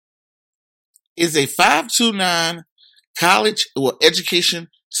Is a 529 college or education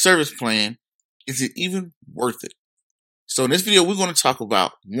service plan, is it even worth it? So in this video, we're going to talk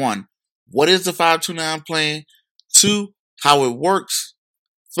about 1, what is the 529 plan? 2, how it works.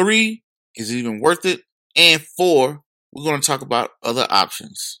 3, is it even worth it? And 4, we're going to talk about other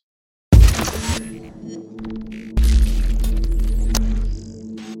options.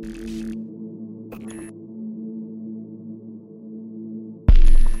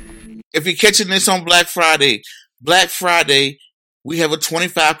 If you're catching this on Black Friday, we have a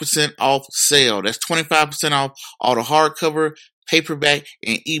 25% off sale. That's 25% off all the hardcover, paperback,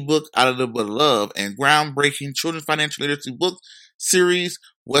 and ebook out of the beloved and groundbreaking children's financial literacy book series,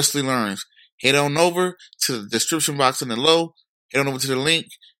 Wesley Learns. Head on over to the description box in the low. Head on over to the link.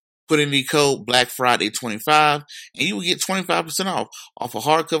 Put in the code Black Friday 25, and you will get 25% off of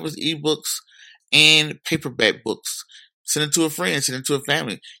hardcovers, ebooks, and paperback books. Send it to a friend, send it to a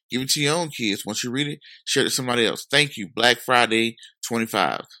family. Give it to your own kids. Once you read it, share it to somebody else. Thank you. Black Friday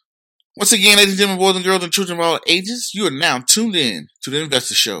 25. Once again, ladies and gentlemen, boys and girls, and children of all ages, you are now tuned in to the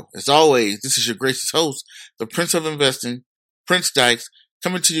Investor Show. As always, this is your gracious host, the Prince of Investing, Prince Dykes,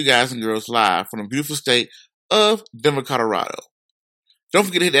 coming to you guys and girls live from the beautiful state of Denver, Colorado. Don't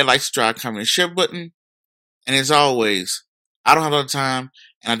forget to hit that like, subscribe, comment, and share button. And as always, I don't have a lot of time,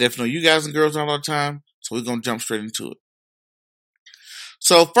 and I definitely know you guys and girls don't have a lot of time, so we're going to jump straight into it.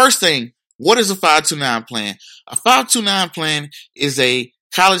 So first thing, what is a 529 plan? A 529 plan is a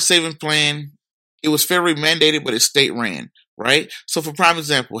college savings plan. It was federally mandated, but it's state ran, right? So for prime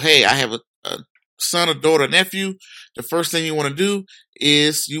example, hey, I have a son, a daughter, a nephew. The first thing you want to do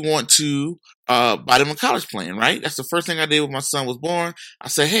is you want to buy them a college plan, right? That's the first thing I did when my son was born. I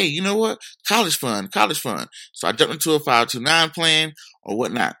said, hey, you know what? College fund. So I jumped into a 529 plan or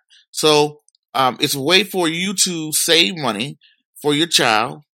whatnot. So it's a way for you to save money for your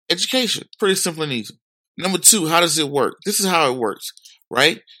child education. Pretty simple and easy. Number 2, how does it work? This is how it works,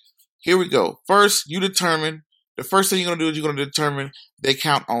 right? Here we go. First, the first thing you're going to do is you're going to determine the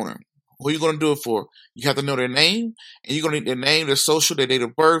account owner. Who are you going to do it for? You have to know their name, and you're going to need their name, their social, their date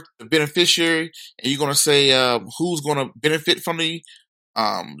of birth, the beneficiary, and you're going to say who's going to benefit from the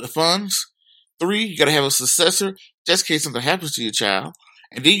funds. 3, you got to have a successor, just in case something happens to your child.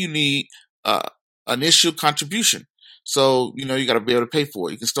 And then you need initial contribution. So, you got to be able to pay for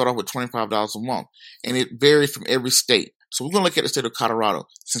it. You can start off with $25 a month, and it varies from every state. So we're going to look at the state of Colorado,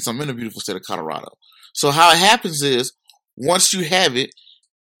 since I'm in the beautiful state of Colorado. So how it happens is, once you have it,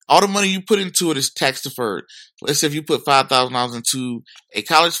 all the money you put into it is tax deferred. Let's say if you put $5,000 into a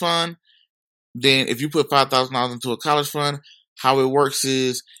college fund, then if you put $5,000 into a college fund, how it works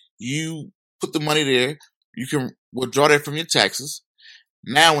is you put the money there, you can withdraw that from your taxes.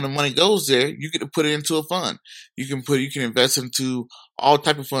 Now, when the money goes there, you get to put it into a fund. You can invest into all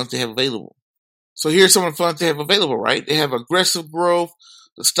type of funds they have available. So here's some of the funds they have available, right? They have aggressive growth,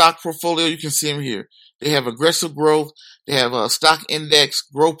 the stock portfolio. You can see them here. They have aggressive growth. They have stock index,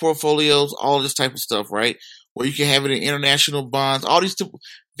 growth portfolios, all this type of stuff, right? Where you can have it in international bonds, all these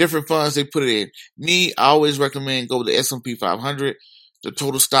different funds they put it in. I always recommend go with the S&P 500, the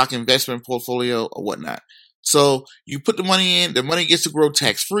total stock investment portfolio or whatnot. So you put the money in, the money gets to grow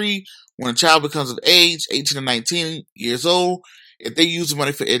tax-free. When a child becomes of age, 18 to 19 years old, if they use the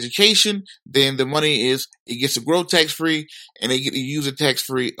money for education, then the money it gets to grow tax-free, and they get to use it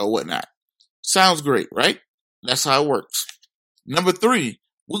tax-free or whatnot. Sounds great, right? That's how it works. Number 3,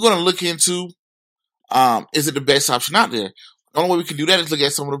 we're going to look into, is it the best option out there? The only way we can do that is look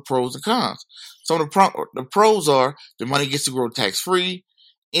at some of the pros and cons. Some of the pros are the money gets to grow tax-free.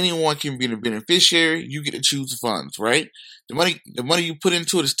 Anyone can be the beneficiary. You get to choose the funds, right? The money you put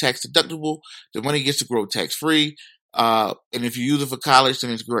into it is tax deductible. The money gets to grow tax free. And if you use it for college,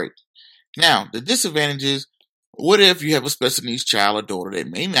 then it's great. Now, the disadvantage is, what if you have a special needs child or daughter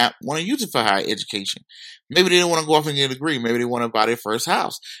that may not want to use it for higher education? Maybe they don't want to go off and get a degree. Maybe they want to buy their first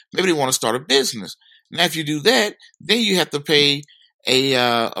house. Maybe they want to start a business. Now, if you do that, then you have to pay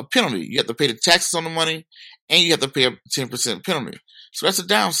a penalty. You have to pay the taxes on the money, and you have to pay a 10% penalty. So that's a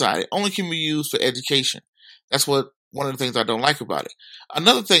downside. It only can be used for education. That's one of the things I don't like about it.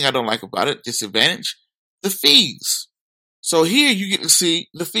 Another thing I don't like about it, disadvantage, the fees. So here you get to see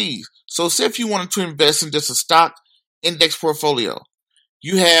the fees. So say if you wanted to invest in just a stock index portfolio,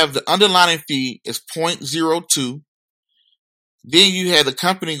 you have the underlying fee is 0.02. Then you have the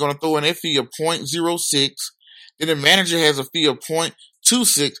company going to throw in a fee of 0.06. Then the manager has a fee of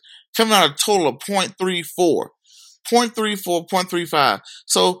 0.26, coming out a total of 0.34. 0.34, 0.35.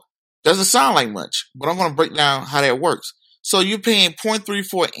 So doesn't sound like much, but I'm going to break down how that works. So you're paying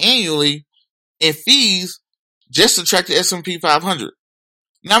 0.34 annually in fees just to track the S&P 500.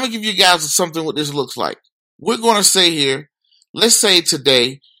 Now I'm going to give you guys something what this looks like. We're going to say here, let's say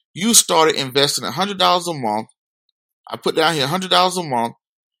today you started investing $100 a month. I put down here $100 a month.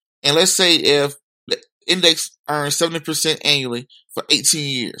 And let's say if the index earns 70% annually for 18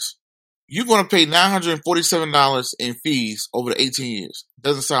 years, you're going to pay $947 in fees over the 18 years.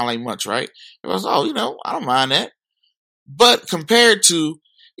 Doesn't sound like much, right? It was, I don't mind that. But compared to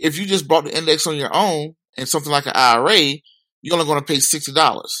if you just bought the index on your own and something like an IRA, you're only going to pay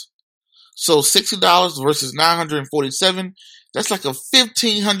 $60. So $60 versus $947, that's like a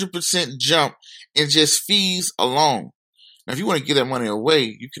 1,500% jump in just fees alone. Now, if you want to give that money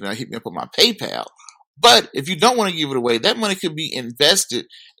away, you can hit me up on my PayPal. But if you don't want to give it away, that money could be invested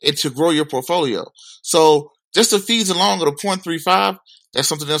to grow your portfolio. So just the fees alone at a 0.35, that's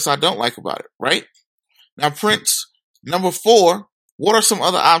something else I don't like about it, right? Now, Prince, number 4, what are some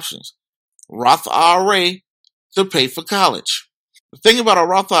other options? Roth IRA to pay for college. The thing about a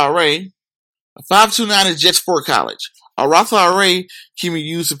Roth IRA, a 529 is just for college. A Roth IRA can be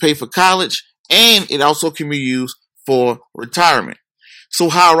used to pay for college, and it also can be used for retirement. So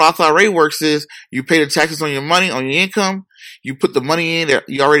how a Roth IRA works is you pay the taxes on your money, on your income. You put the money in that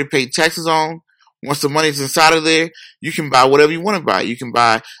you already paid taxes on. Once the money's inside of there, you can buy whatever you want to buy. You can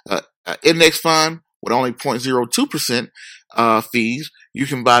buy an index fund with only 0.02% fees. You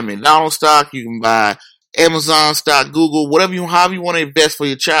can buy McDonald's stock. You can buy Amazon stock, Google, however you want to invest for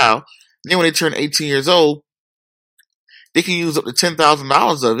your child. Then when they turn 18 years old, they can use up to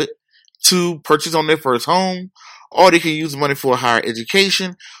 $10,000 of it to purchase on their first home, or they can use the money for a higher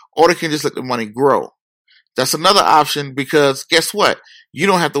education, or they can just let the money grow. That's another option because guess what? You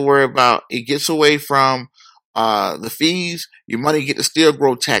don't have to worry about it gets away from the fees. Your money get to still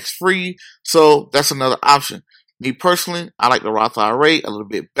grow tax free. So that's another option. Me personally, I like the Roth IRA a little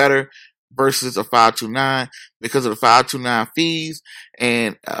bit better versus a 529 because of the 529 fees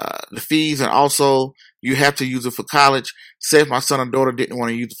and the fees, and also you have to use it for college. Say if my son or daughter didn't want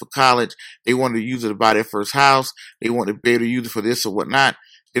to use it for college, they wanted to use it to buy their first house, they wanted to be able to use it for this or whatnot,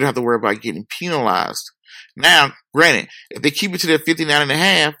 they don't have to worry about getting penalized. Now, granted, if they keep it to their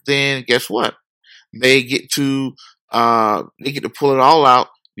 59.5, then guess what? They get to pull it all out,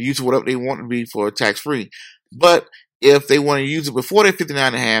 use whatever they want to be for tax free. But if they want to use it before they're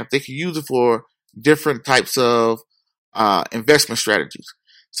 59.5, they can use it for different types of investment strategies.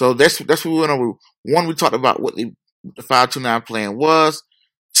 So that's what we went over. 1, we talked about what the 529 plan was.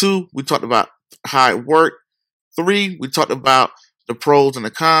 2, we talked about how it worked. 3, we talked about the pros and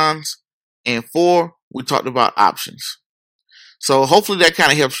the cons. And 4, we talked about options. So hopefully that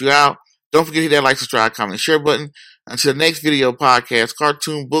kind of helps you out. Don't forget to hit that like, subscribe, comment, and share button. Until the next video, podcast,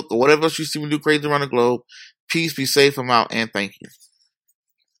 cartoon, book, or whatever else you see me do crazy around the globe, peace, be safe, I'm out, and thank you.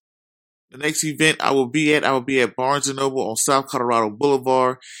 The next event I will be at Barnes & Noble on South Colorado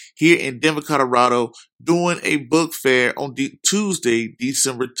Boulevard here in Denver, Colorado, doing a book fair on Tuesday,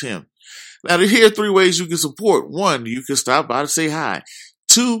 December 10th. Now, here are 3 ways you can support. 1, you can stop by to say hi.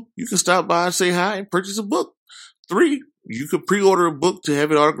 2, you can stop by and say hi and purchase a book. 3, you can pre-order a book to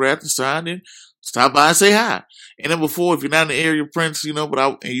have it autographed and signed and stop by and say hi. And number 4, if you're not in the area, Prince, and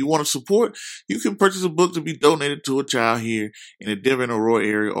you want to support, you can purchase a book to be donated to a child here in the Denver and Aurora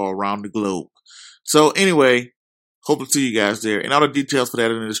area or around the globe. So anyway, hope to see you guys there. And all the details for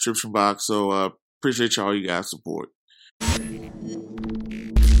that in the description box. So appreciate y'all, you guys' support.